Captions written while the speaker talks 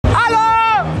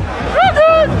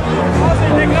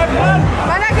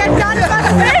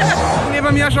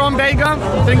mir schon Baker,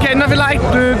 den kennt ihr vielleicht.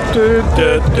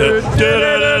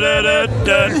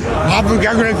 Habe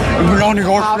gerne, ich bin auch nicht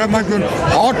Ausschlemmer, ich bin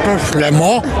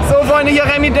Autoschlemmer. So, Freunde, hier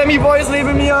Remy Demi Boys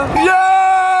neben mir. Yeah!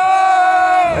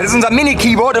 Das ist unser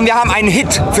Mini-Keyboard und wir haben einen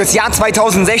Hit fürs Jahr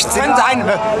 2016. Ein und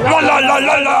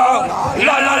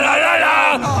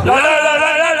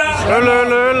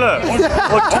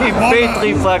die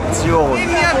Petry-Fraktion.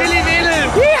 Hier Willi Wedel.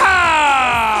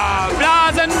 Ja!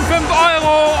 Blasen 5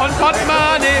 € und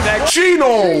Portemonnaie weg.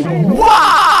 Gino Wild!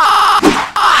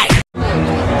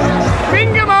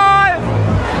 Winke mal!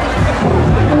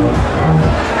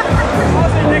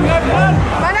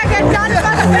 Weil er kennt gar nicht,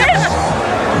 was es ist.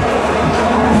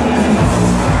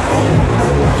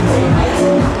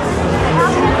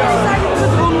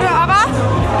 Aber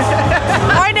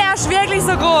Freunde, er ist wirklich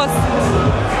so groß.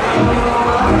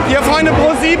 Hier Freunde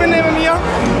Pro7 neben mir.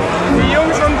 Die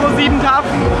Jungs von Pro7 Taff.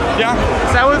 Ja,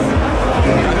 servus.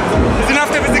 Wir sind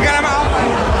auf der Physiker am Arbeiten.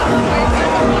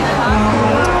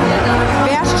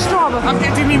 Wer ist gestorben? Habt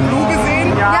ihr Jimmy Blue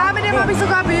gesehen? Ja, mit dem habe ich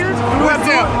sogar Bild. Du hast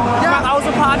ja. Ich mach auch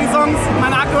so Party-Songs.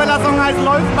 Mein aktueller Song heißt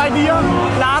Läuft bei dir.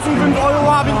 Blasen 5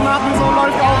 € habe ich gemacht und so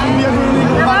läuft auch mit mir.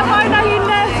 Wir waren vorhin da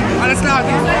hinten. Alles klar.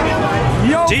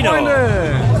 Jo, Gino. Freunde.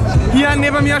 Hier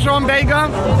neben mir schon Baker,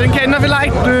 den kennt ihr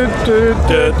vielleicht.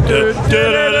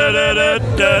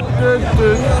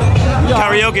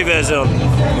 Karaoke-Version.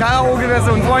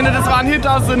 Karaoke-Version. Freunde, das war ein Hit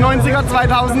aus den 90er,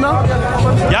 2000er.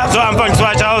 Ja, so Anfang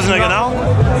 2000er, genau.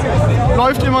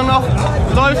 Läuft immer noch.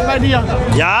 Läuft bei dir.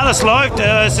 Ja, das läuft.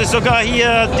 Es ist sogar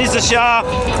hier dieses Jahr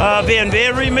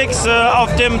B&W-Remix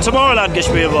auf dem Tomorrowland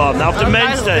gespielt worden, auf dem geil,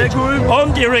 Mainstage. sehr cool.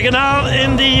 Und die Original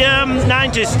in die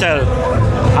 90s-Style.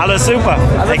 Alles super.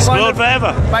 Also, Explode Freunde,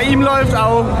 forever. Bei ihm läuft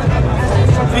auch.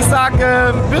 Ich sag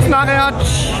bis nachher.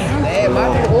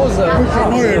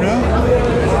 Neue, ne?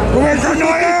 Du bist der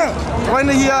Neue!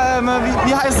 Freunde, hier,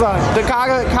 wie heißt er? Der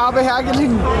Kabe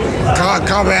Hergeling.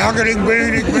 Kabe Hergeling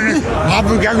bin ich nicht.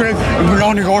 Habe gerne, ich bin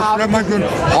auch nicht Ausschlemmer, ich bin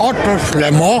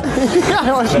Autoschlemmer.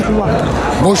 Ja, schlimmer.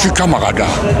 Wo ist die Kamera da?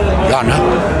 Ja, ne?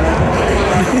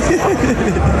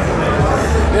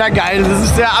 Ja, geil, das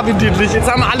ist sehr appetitlich. Jetzt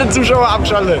haben alle Zuschauer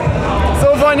abgeschaltet.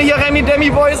 So, Freunde, hier Remy Demi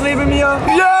Boys neben mir.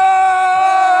 Yeah!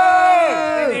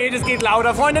 Nee, das geht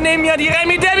lauter. Freunde, neben mir die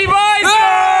Remy Demi Boys!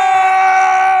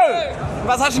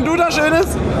 Was hast denn du da Schönes?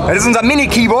 Das ist unser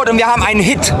Mini-Keyboard und wir haben einen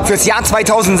Hit fürs Jahr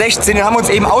 2016. Den haben wir uns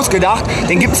eben ausgedacht.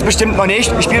 Den gibt es bestimmt noch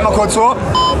nicht. Ich spiele mal kurz vor.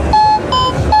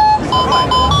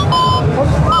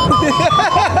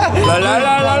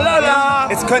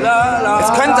 Es könnte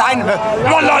ein...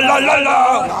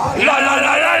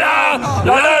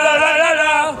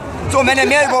 So, und wenn ihr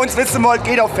mehr über uns wissen wollt,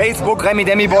 geht auf Facebook, Remy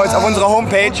Demi Boys, auf unserer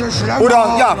Homepage.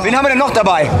 Oder, ja, wen haben wir denn noch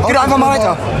dabei? Geht doch einfach mal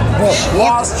weiter.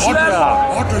 Und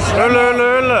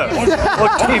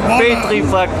die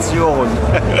Petry-Fraktion.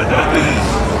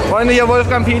 Freunde, hier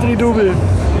Wolfgang Petry Double.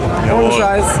 Ohne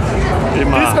Scheiß.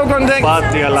 Discocontact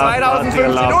Party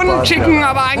 2015 und Chicken,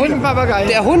 aber eigentlich ein Papagei.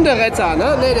 Der Hunderetter,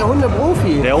 ne? Ne, der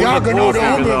Hundeprofi. Der Ja, genau, der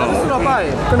Hundeprofi, Hunde. Ist dabei,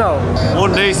 genau.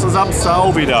 Und nächsten Samstag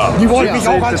auch wieder. Die wollten mich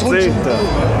auch als Hund. 10.10.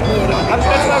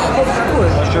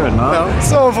 Schön, ne?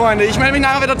 So, Freunde, ich melde mich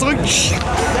nachher wieder zurück.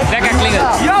 Wecker klingelt.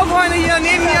 Ja, Freunde, hier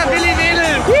neben mir Willi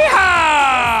Wedel.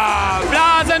 Ja!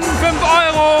 Blasen 5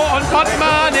 € und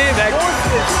Portemonnaie weg.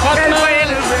 Portemonnaie.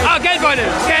 Ah, Geldbeutel.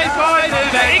 Geldbeutel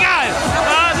weg. Egal.